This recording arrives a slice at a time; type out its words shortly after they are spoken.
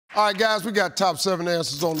All right, guys, we got top 7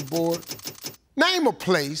 answers on the board. Name a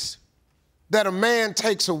place that a man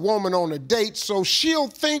takes a woman on a date so she'll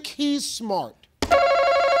think he's smart.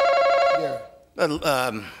 Yeah. Movie.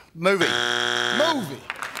 Movie.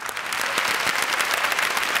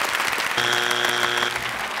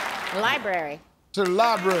 Library. To the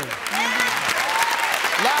library.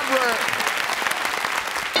 Library.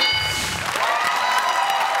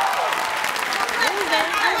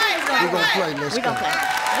 We're gonna play. Let's go.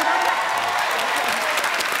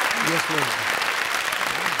 Yes, ma'am.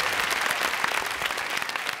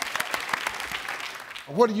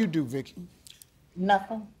 What do you do, Vicky?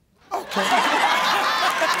 Nothing. Okay.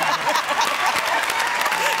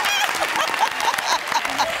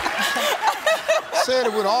 Said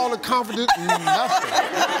it with all the confidence, nothing.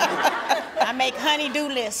 I make honey-do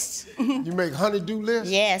lists. You make honey-do lists?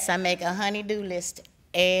 Yes, I make a honey-do list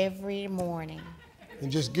every morning.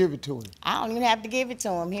 And just give it to him. I don't even have to give it to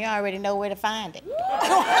him. He already know where to find it.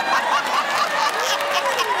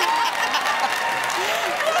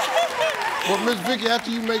 Well, Miss Vicky, after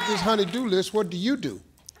you make this honey-do list, what do you do?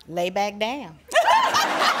 Lay back down.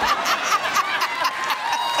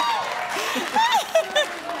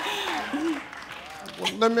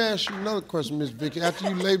 Well, let me ask you another question, Miss Vicky. After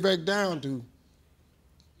you lay back down, do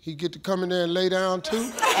he get to come in there and lay down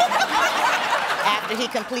too? After he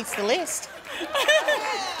completes the list.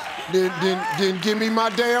 Then give me my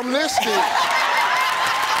damn list then.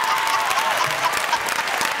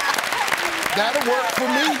 That'll work for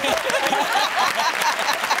me.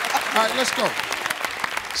 All right, let's go.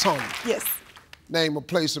 Sonia. Yes. Name a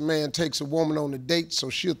place a man takes a woman on a date so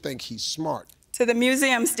she'll think he's smart. To the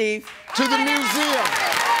museum, Steve. To the museum.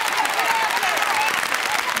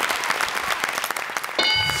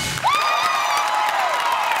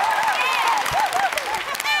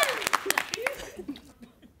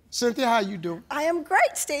 Cynthia, how you doing? I am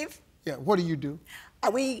great, Steve. Yeah, what do you do?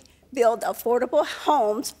 We build affordable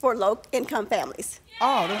homes for low-income families.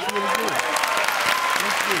 Oh, that's really good.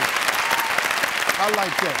 That's good. I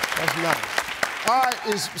like that. That's nice. All right,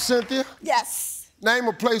 is Cynthia? Yes. Name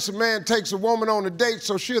a place a man takes a woman on a date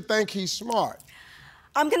so she'll think he's smart.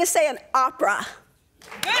 I'm going to say an opera.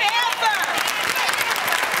 Good answer.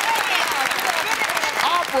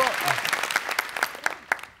 Opera.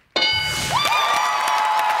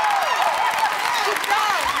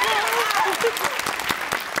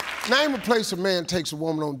 Name a place a man takes a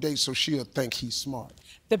woman on a date so she'll think he's smart.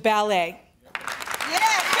 The ballet.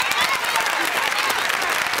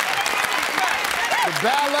 The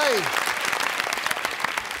ballet.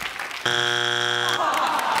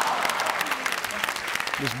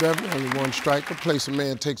 Miss Beverly, only one strike. A place a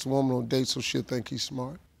man takes a woman on a date so she'll think he's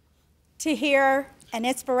smart. To hear an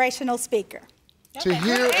inspirational speaker. To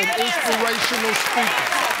hear an inspirational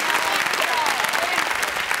speaker.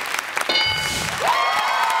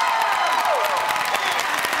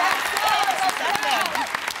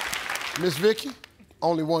 Miss Vicky,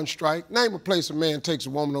 only one strike. Name a place a man takes a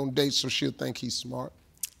woman on a date so she'll think he's smart.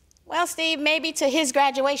 Well, Steve, maybe to his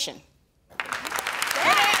graduation.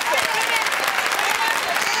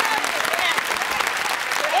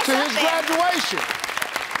 To his graduation.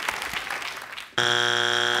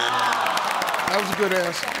 That was a good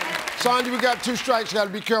answer. Sonia, we got 2 strikes. Got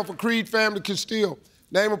to be careful. Creed family can steal.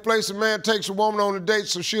 Name a place a man takes a woman on a date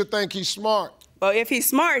so she'll think he's smart. Well, if he's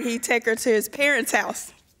smart, he'd take her to his parents'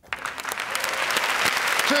 house.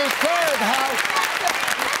 To his parents' house.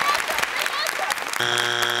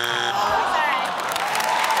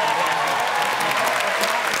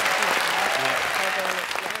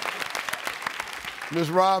 Miss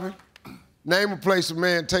Robin, name a place a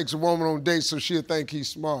man takes a woman on a date so she'll think he's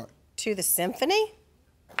smart. To the symphony?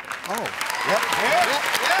 Oh. Yep.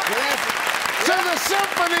 To the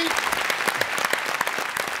symphony.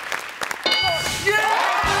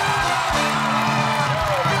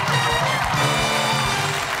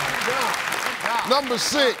 Number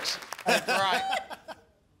 6. That's right.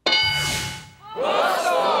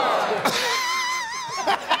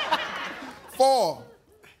 Four.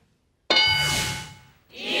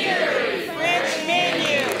 French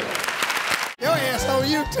menu. Your ass on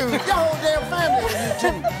YouTube. Your whole damn family on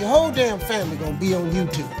YouTube. Your whole damn family gonna be on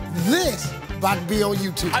YouTube. This about to be on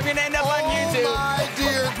YouTube. I'm gonna end up on YouTube. Oh, my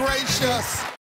dear gracious.